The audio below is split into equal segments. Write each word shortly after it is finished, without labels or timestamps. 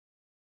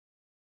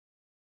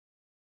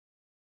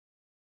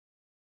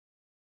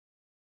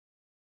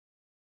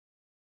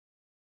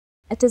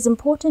It is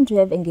important to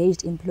have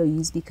engaged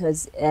employees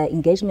because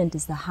engagement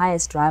is the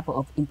highest driver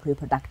of employee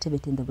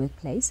productivity in the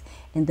workplace.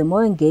 And the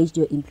more engaged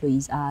your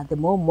employees are, the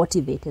more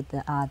motivated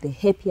they are, the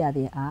happier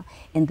they are,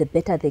 and the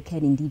better they can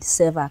indeed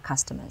serve our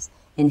customers.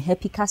 And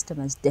happy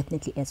customers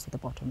definitely adds to the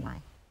bottom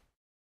line.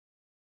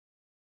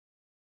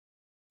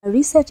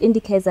 Research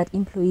indicates that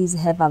employees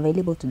have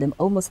available to them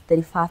almost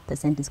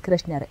 35%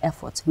 discretionary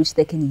efforts which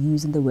they can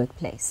use in the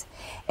workplace.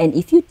 And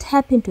if you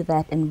tap into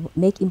that and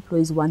make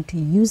employees want to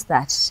use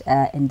that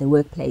in the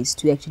workplace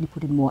to actually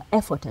put in more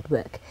effort at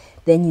work,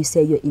 then you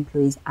say your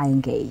employees are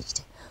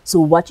engaged. So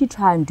what you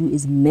try and do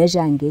is measure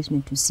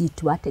engagement to see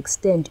to what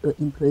extent your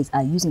employees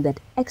are using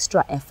that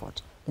extra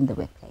effort in the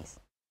workplace.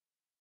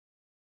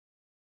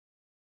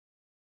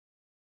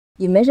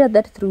 You measure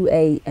that through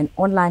an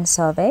online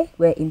survey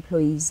where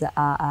employees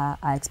are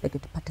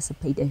expected to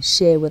participate and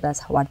share with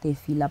us what they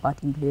feel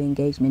about employee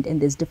engagement.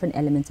 And there's different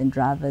elements and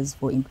drivers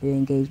for employee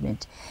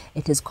engagement.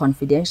 It is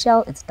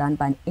confidential. It's done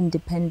by an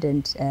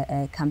independent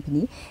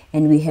company.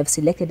 And we have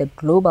selected a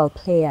global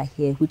player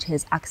here which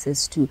has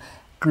access to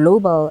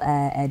global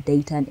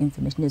data and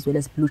information as well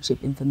as blue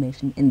chip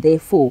information, and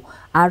therefore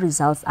our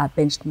results are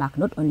benchmarked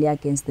not only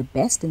against the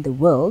best in the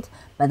world,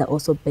 but they're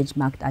also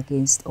benchmarked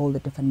against all the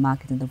different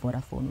markets in the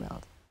Vodafone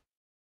world.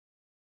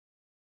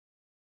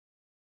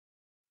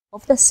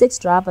 Of the 6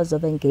 drivers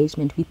of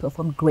engagement, we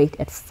performed great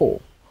at 4.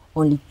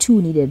 Only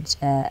 2 needed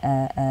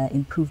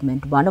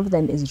improvement. One of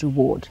them is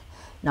reward.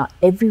 Now,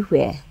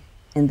 everywhere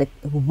in the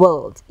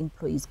world,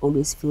 employees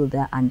always feel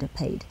they're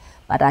underpaid.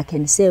 But I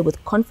can say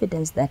with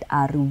confidence that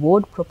our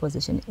reward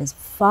proposition is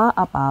far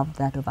above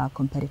that of our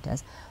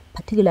competitors,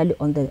 particularly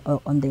on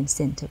the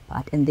incentive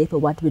part. And therefore,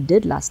 what we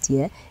did last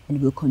year,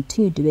 and we'll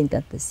continue doing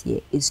that this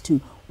year, is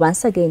to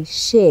once again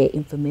share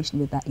information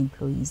with our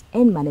employees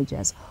and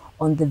managers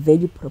on the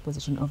value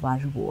proposition of our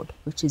reward,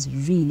 which is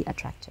really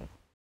attractive.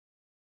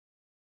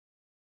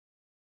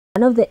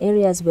 One of the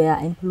areas where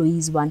our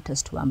employees want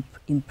us to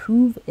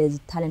improve is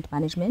talent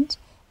management.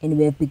 And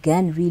we have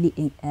begun really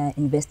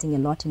investing a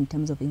lot in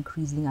terms of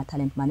increasing our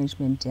talent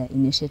management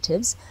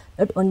initiatives,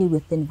 not only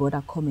within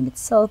Vodacom in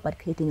itself, but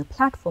creating a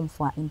platform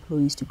for our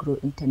employees to grow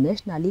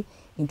internationally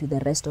into the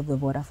rest of the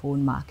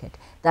Vodafone market.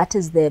 That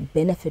is the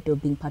benefit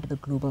of being part of a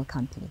global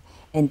company.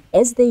 And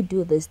as they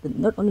do this,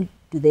 not only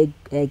do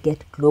they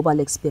get global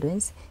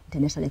experience,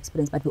 international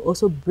experience, but we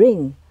also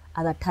bring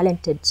other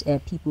talented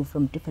people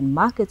from different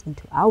markets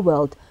into our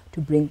world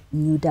to bring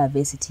new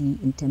diversity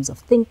in terms of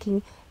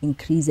thinking,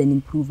 increase and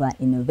improve our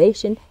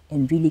innovation,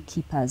 and really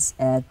keep us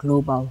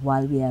global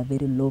while we are a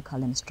very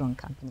local and strong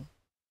company.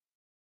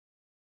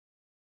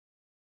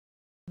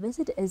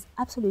 Diversity is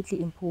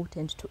absolutely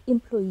important to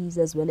employees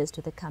as well as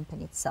to the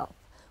company itself.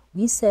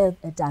 We serve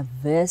a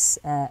diverse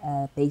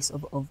base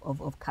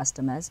of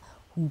customers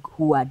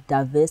who are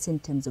diverse in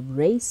terms of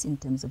race, in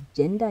terms of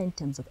gender, in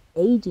terms of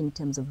age, in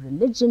terms of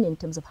religion, in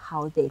terms of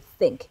how they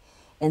think.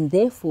 And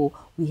therefore,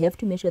 we have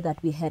to make sure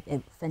that we have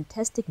a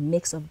fantastic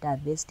mix of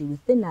diversity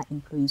within our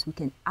employees who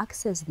can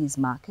access these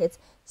markets,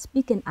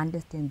 speak and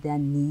understand their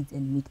needs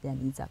and meet their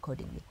needs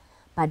accordingly.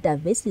 But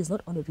diversity is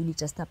not only really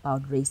just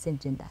about race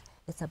and gender,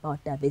 it's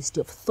about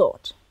diversity of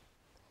thought.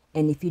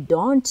 And if you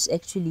don't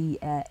actually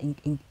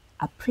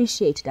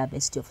appreciate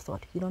diversity of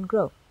thought, you don't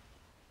grow,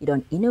 you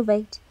don't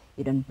innovate,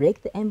 you don't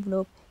break the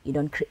envelope, you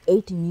don't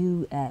create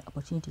new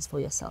opportunities for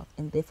yourself.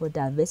 And therefore,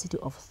 diversity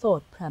of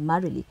thought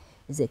primarily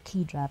is a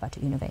key driver to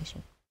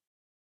innovation.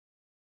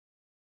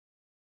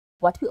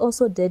 What we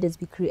also did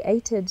is we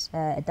created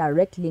a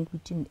direct link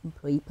between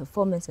employee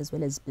performance as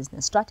well as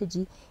business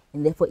strategy,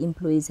 and therefore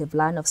employees have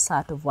line of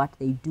sight of what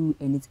they do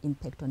and its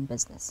impact on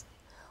business.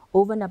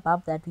 Over and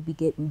above that, we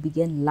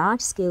began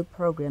large-scale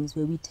programs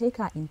where we take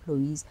our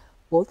employees,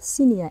 both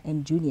senior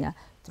and junior,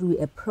 through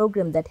a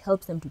program that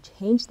helps them to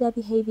change their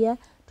behavior,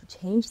 to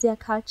change their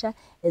culture,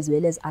 as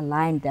well as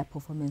align their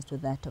performance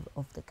with that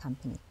of the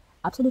company.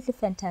 Absolutely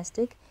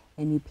fantastic,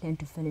 and we plan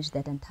to finish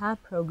that entire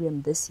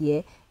program this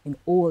year in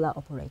all our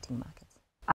operating markets.